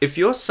If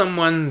you're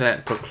someone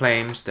that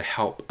proclaims to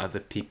help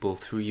other people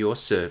through your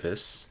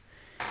service,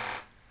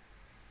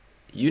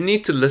 you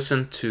need to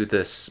listen to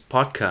this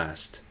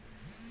podcast.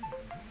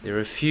 There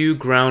are a few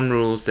ground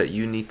rules that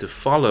you need to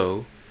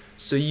follow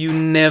so you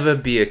never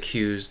be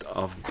accused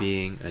of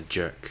being a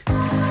jerk.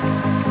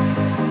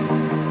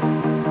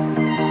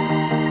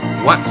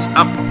 What's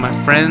up, my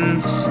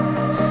friends?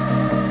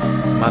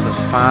 Mother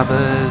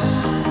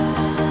fathers,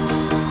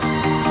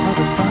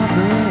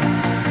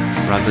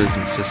 brothers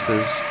and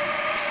sisters.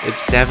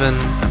 It's Devon.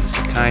 I'm a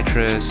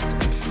psychiatrist,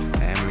 a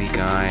family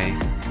guy.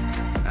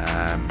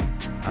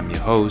 I'm your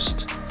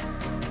host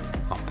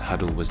of the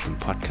Huddle Wisdom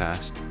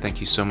Podcast. Thank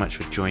you so much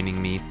for joining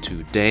me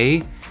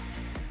today.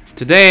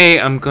 Today,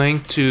 I'm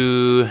going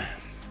to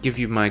give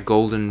you my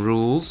golden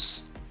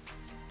rules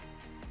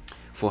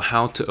for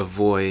how to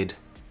avoid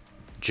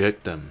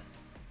jerkdom.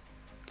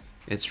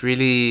 It's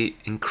really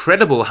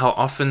incredible how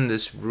often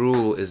this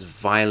rule is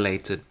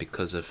violated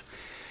because of,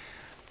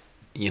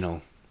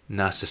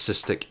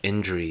 narcissistic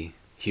injury,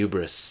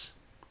 hubris,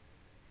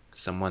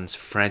 someone's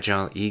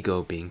fragile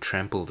ego being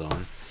trampled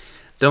on.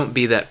 Don't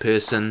be that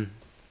person.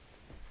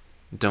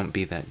 Don't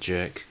be that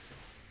jerk.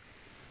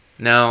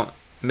 Now,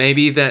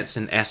 maybe that's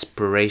an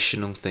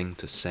aspirational thing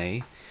to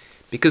say,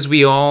 because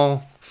we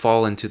all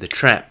fall into the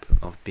trap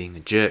of being a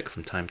jerk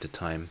from time to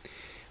time.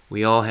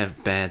 We all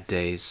have bad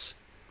days.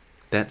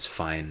 That's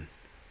fine,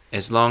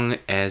 as long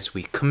as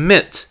we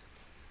commit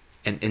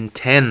and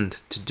intend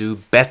to do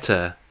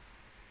better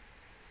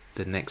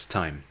the next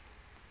time.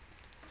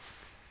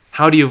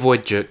 How do you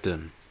avoid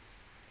jerkdom?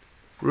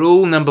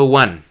 Rule number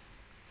 1.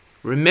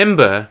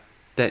 Remember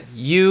that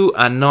you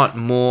are not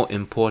more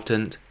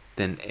important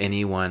than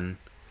anyone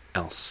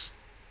else.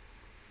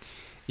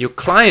 Your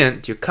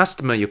client, your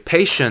customer, your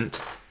patient,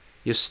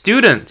 your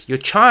student, your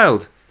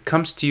child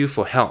comes to you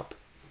for help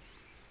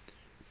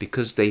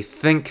because they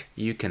think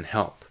you can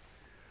help.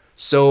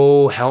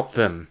 So help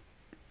them.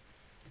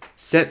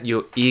 Set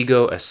your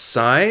ego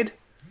aside.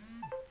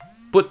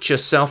 Put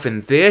yourself in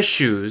their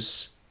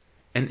shoes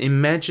and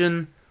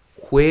imagine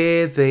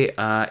where they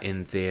are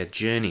in their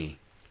journey.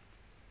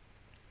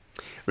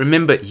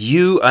 Remember,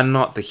 you are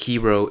not the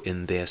hero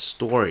in their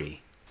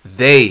story.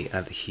 They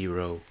are the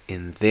hero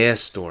in their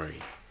story.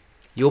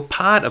 You're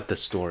part of the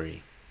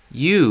story.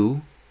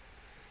 You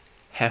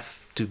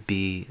have to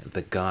be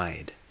the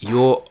guide.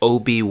 You're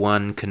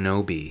Obi-Wan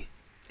Kenobi.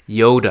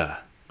 Yoda,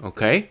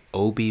 okay?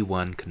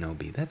 Obi-Wan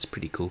Kenobi. That's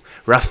pretty cool.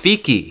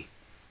 Rafiki.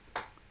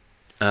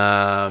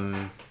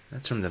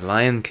 That's from The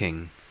Lion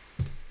King.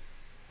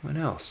 What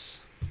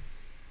else?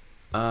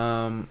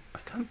 I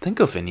can't think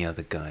of any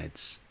other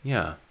guides.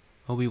 Yeah,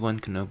 Obi-Wan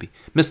Kenobi.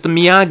 Mr.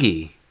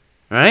 Miyagi,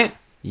 right?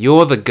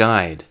 You're the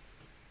guide.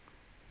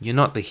 You're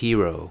not the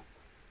hero.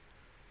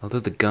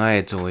 Although the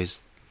guide's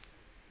always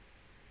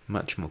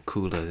much more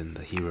cooler than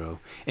the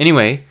hero.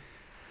 Anyway,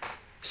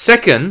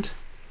 second,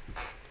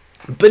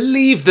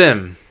 believe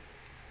them.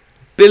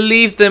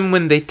 Believe them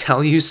when they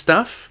tell you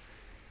stuff.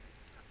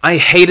 I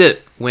hate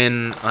it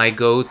when I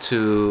go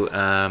to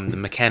the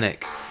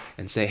mechanic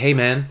and say, "Hey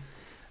man,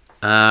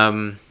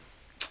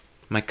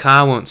 my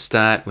car won't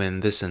start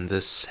when this and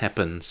this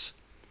happens,"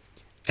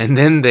 and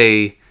then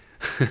they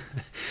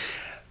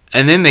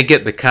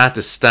get the car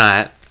to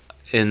start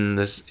when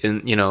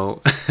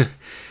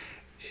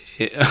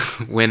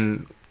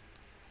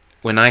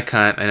I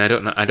can't, and I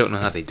don't know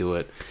how they do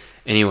it.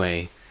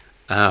 Anyway,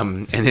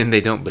 and then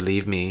they don't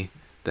believe me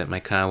that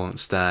my car won't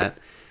start.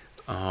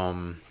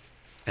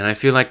 And I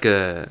feel like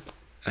an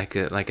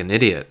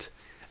idiot.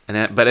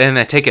 But then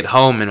I take it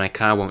home and my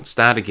car won't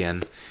start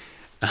again.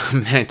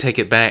 Then I take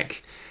it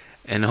back,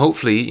 and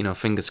hopefully,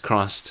 fingers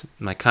crossed,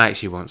 my car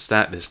actually won't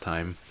start this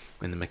time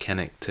when the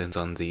mechanic turns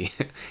on the,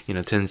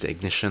 turns the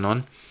ignition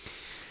on.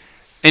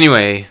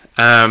 Anyway,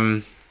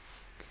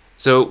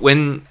 so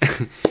when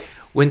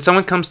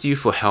someone comes to you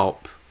for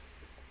help,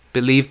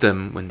 believe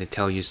them when they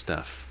tell you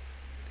stuff.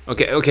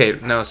 Okay.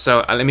 No,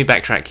 so let me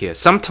backtrack here.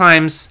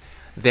 Sometimes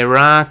there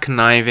are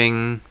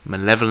conniving,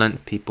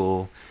 malevolent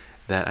people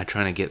that are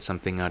trying to get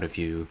something out of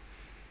you,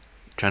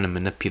 trying to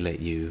manipulate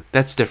you.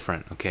 That's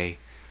different, okay?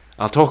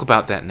 I'll talk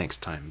about that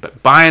next time.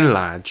 But by and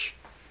large,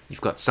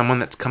 you've got someone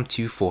that's come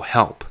to you for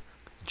help,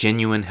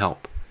 genuine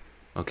help,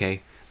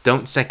 okay?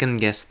 Don't second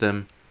guess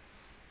them.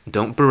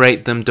 Don't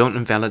berate them. Don't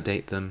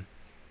invalidate them,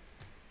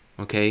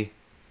 okay?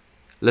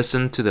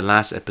 Listen to the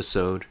last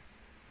episode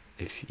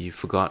if you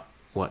forgot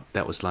what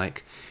that was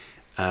like.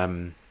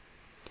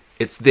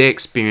 It's their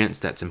experience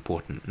that's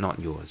important, not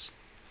yours.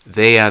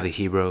 They are the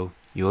hero,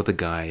 you're the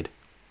guide.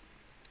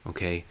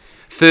 Okay?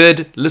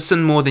 Third,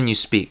 listen more than you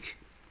speak.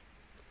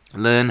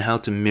 Learn how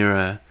to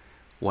mirror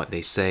what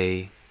they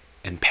say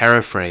and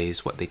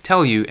paraphrase what they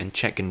tell you, and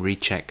check and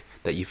recheck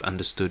that you've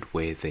understood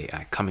where they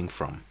are coming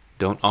from.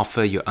 Don't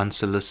offer your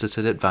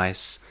unsolicited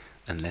advice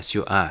unless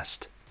you're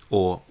asked,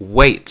 or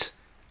wait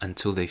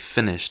until they've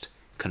finished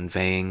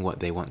conveying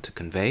what they want to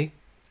convey,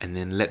 and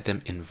then let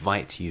them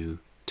invite you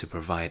to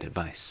provide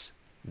advice.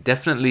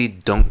 Definitely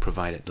don't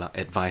provide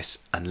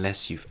advice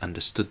unless you've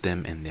understood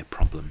them and their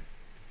problem.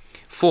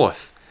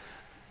 Fourth,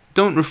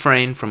 don't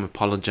refrain from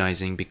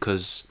apologizing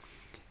because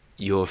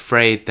you're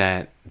afraid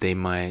that they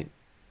might,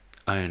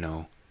 I don't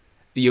know,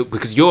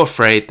 because you're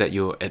afraid that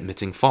you're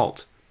admitting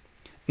fault.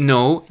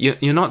 No,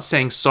 you're not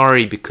saying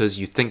sorry because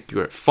you think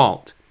you're at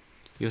fault.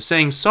 You're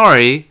saying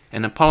sorry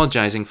and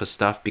apologizing for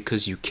stuff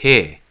because you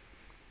care.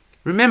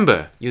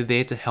 Remember, you're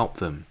there to help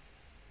them.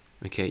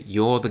 Okay,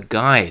 you're the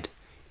guide.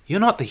 You're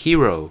not the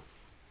hero.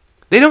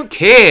 They don't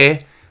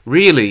care,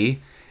 really,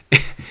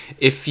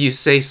 if you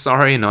say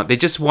sorry or not. They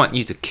just want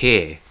you to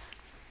care.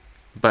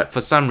 But for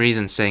some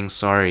reason, saying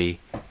sorry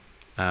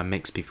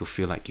makes people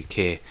feel like you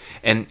care.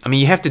 And, I mean,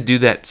 you have to do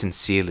that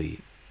sincerely.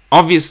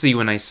 Obviously,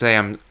 when I say,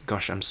 I'm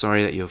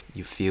sorry that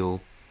you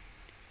feel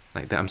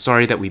like that. I'm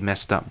sorry that we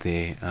messed up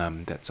there.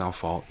 That's our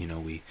fault.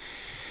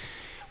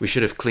 We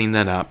should have cleaned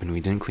that up, and we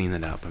didn't clean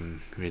that up.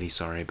 I'm really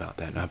sorry about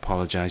that. I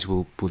apologize.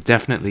 We'll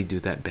definitely do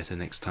that better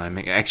next time.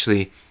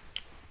 Actually,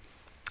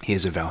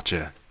 here's a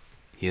voucher.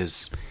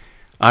 Here's,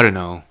 I don't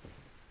know,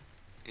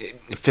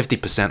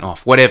 50%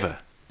 off. Whatever.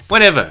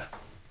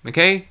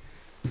 Okay?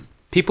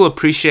 People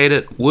appreciate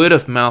it. Word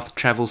of mouth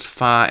travels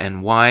far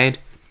and wide.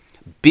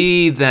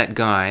 Be that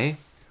guy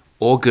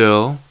or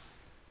girl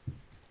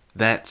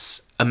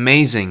that's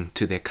amazing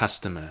to their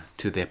customer,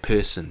 to their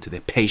person, to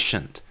their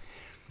patient,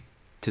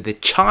 to their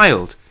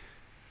child.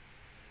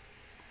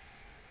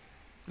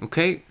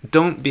 Okay?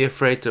 Don't be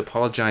afraid to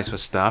apologize for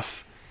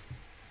stuff.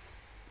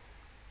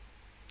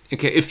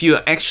 Okay, if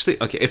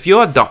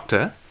you're a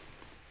doctor,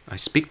 I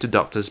speak to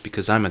doctors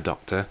because I'm a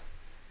doctor,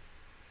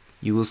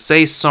 you will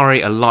say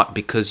sorry a lot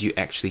because you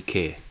actually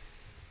care.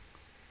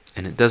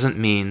 And it doesn't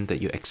mean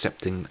that you're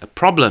accepting a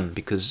problem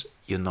because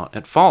you're not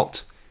at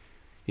fault.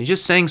 You're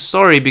just saying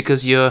sorry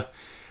because you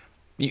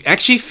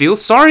actually feel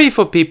sorry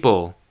for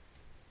people.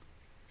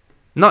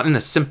 Not in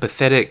a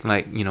sympathetic,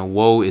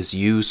 woe is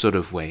you sort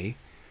of way.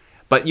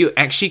 But you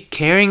actually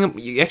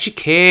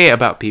care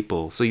about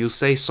people. So you'll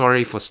say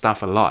sorry for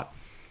stuff a lot.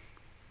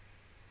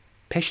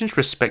 Patients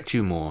respect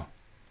you more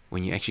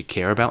when you actually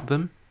care about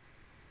them.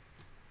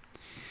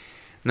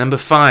 Number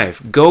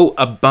 5, go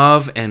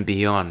above and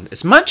beyond.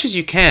 As much as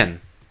you can.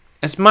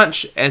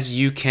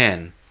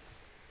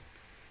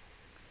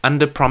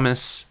 Under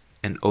promise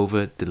and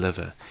over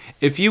deliver.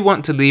 If you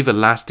want to leave a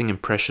lasting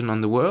impression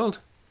on the world,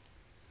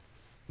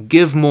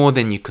 give more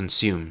than you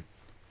consume.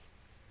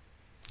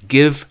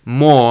 Give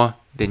more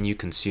than you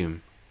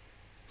consume.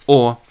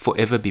 Or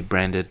forever be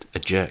branded a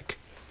jerk.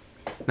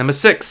 Number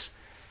 6,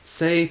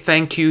 say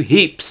thank you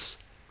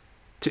heaps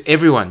to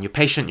everyone, your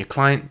patient, your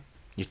client,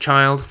 your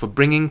child, for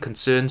bringing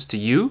concerns to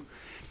you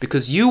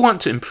because you want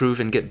to improve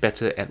and get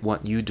better at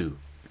what you do.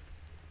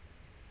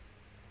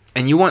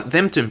 And you want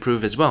them to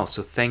improve as well.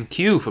 So thank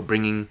you for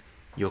bringing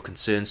your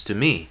concerns to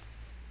me.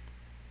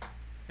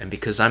 And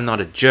because I'm not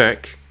a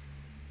jerk,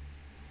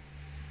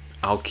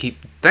 I'll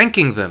keep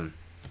thanking them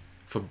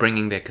for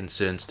bringing their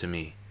concerns to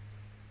me.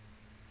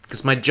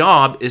 Because my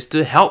job is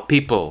to help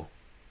people.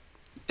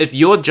 If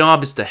your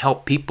job is to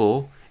help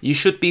people, you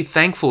should be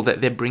thankful that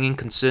they're bringing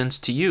concerns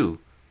to you.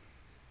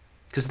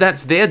 Because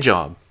that's their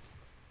job.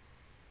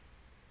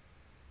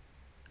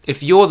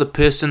 If you're the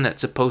person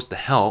that's supposed to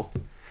help,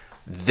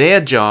 their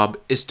job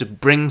is to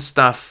bring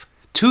stuff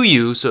to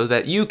you so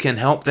that you can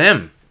help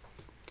them.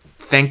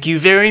 Thank you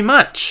very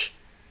much.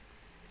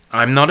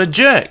 I'm not a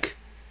jerk.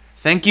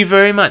 Thank you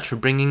very much for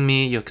bringing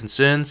me your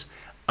concerns.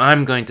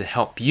 I'm going to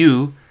help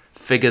you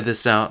figure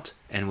this out,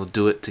 and we'll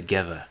do it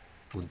together.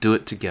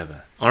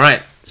 All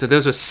right, so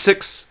those were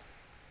 6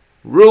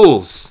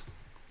 rules.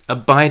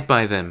 Abide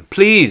by them.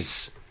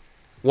 Please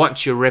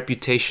watch your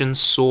reputation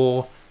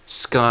soar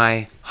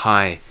sky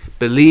high.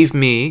 Believe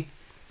me,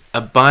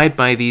 abide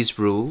by these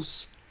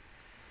rules.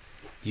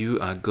 You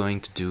are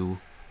going to do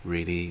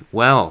really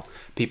well.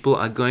 People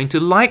are going to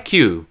like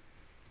you.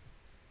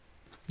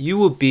 You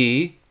will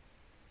be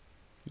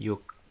your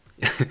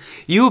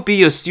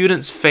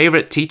student's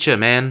favorite teacher,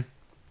 man.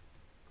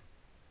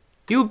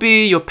 You'll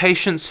be your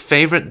patient's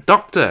favorite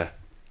doctor.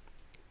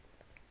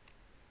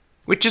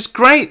 Which is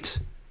great.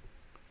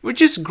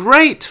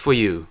 For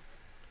you.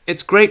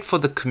 It's great for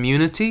the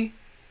community.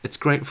 It's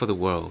great for the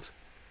world.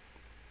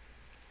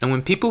 And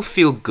when people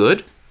feel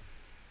good,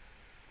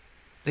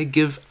 they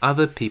give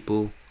other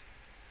people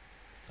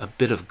a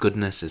bit of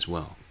goodness as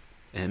well.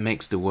 And it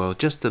makes the world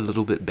just a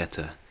little bit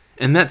better.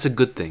 And that's a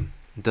good thing.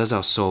 It does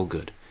our soul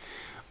good.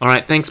 All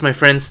right, thanks, my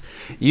friends.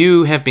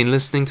 You have been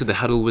listening to the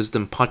Huddle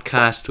Wisdom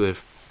podcast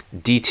with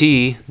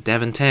DT,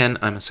 Davin Tan.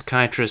 I'm a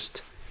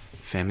psychiatrist,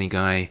 family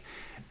guy,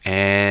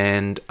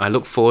 and I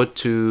look forward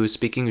to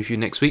speaking with you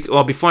next week.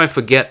 Oh, before I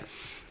forget,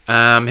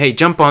 hey,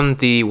 jump on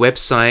the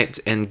website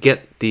and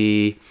get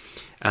the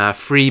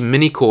free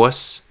mini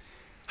course,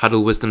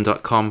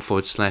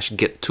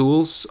 huddlewisdom.com/get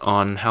tools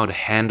on how to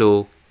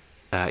handle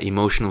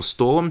emotional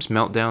storms,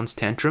 meltdowns,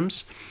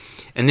 tantrums.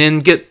 And then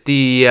get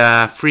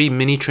the free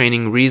mini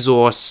training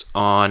resource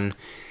on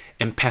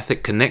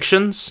empathic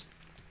connections.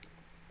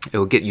 It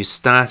will get you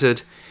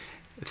started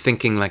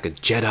thinking like a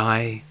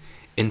Jedi,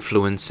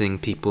 influencing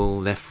people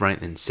left,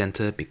 right, and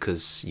center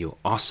because you're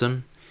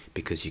awesome,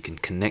 because you can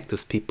connect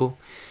with people.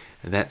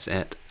 That's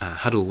at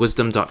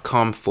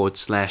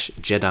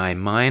huddlewisdom.com/Jedi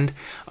Mind.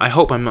 I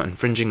hope I'm not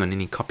infringing on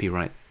any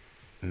copyright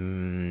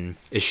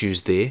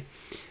issues there,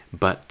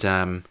 but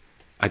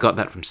I got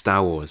that from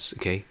Star Wars,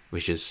 okay,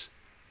 which is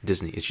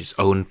Disney. It's just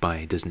owned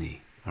by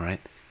Disney, all right,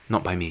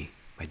 not by me,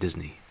 by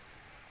Disney.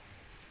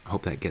 I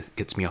hope that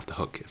gets me off the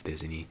hook if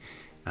there's any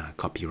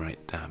copyright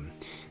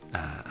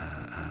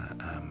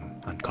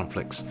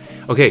conflicts.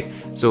 Okay,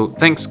 so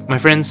thanks, my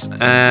friends.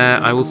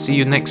 I will see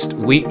you next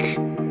week.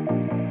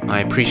 I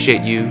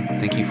appreciate you.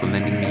 Thank you for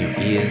lending me your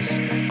ears,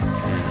 and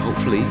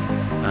hopefully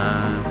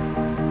I've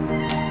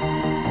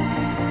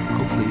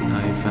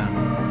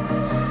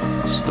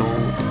stole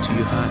into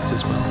your hearts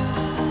as well.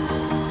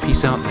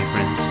 Peace out, my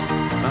friends.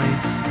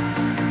 Bye.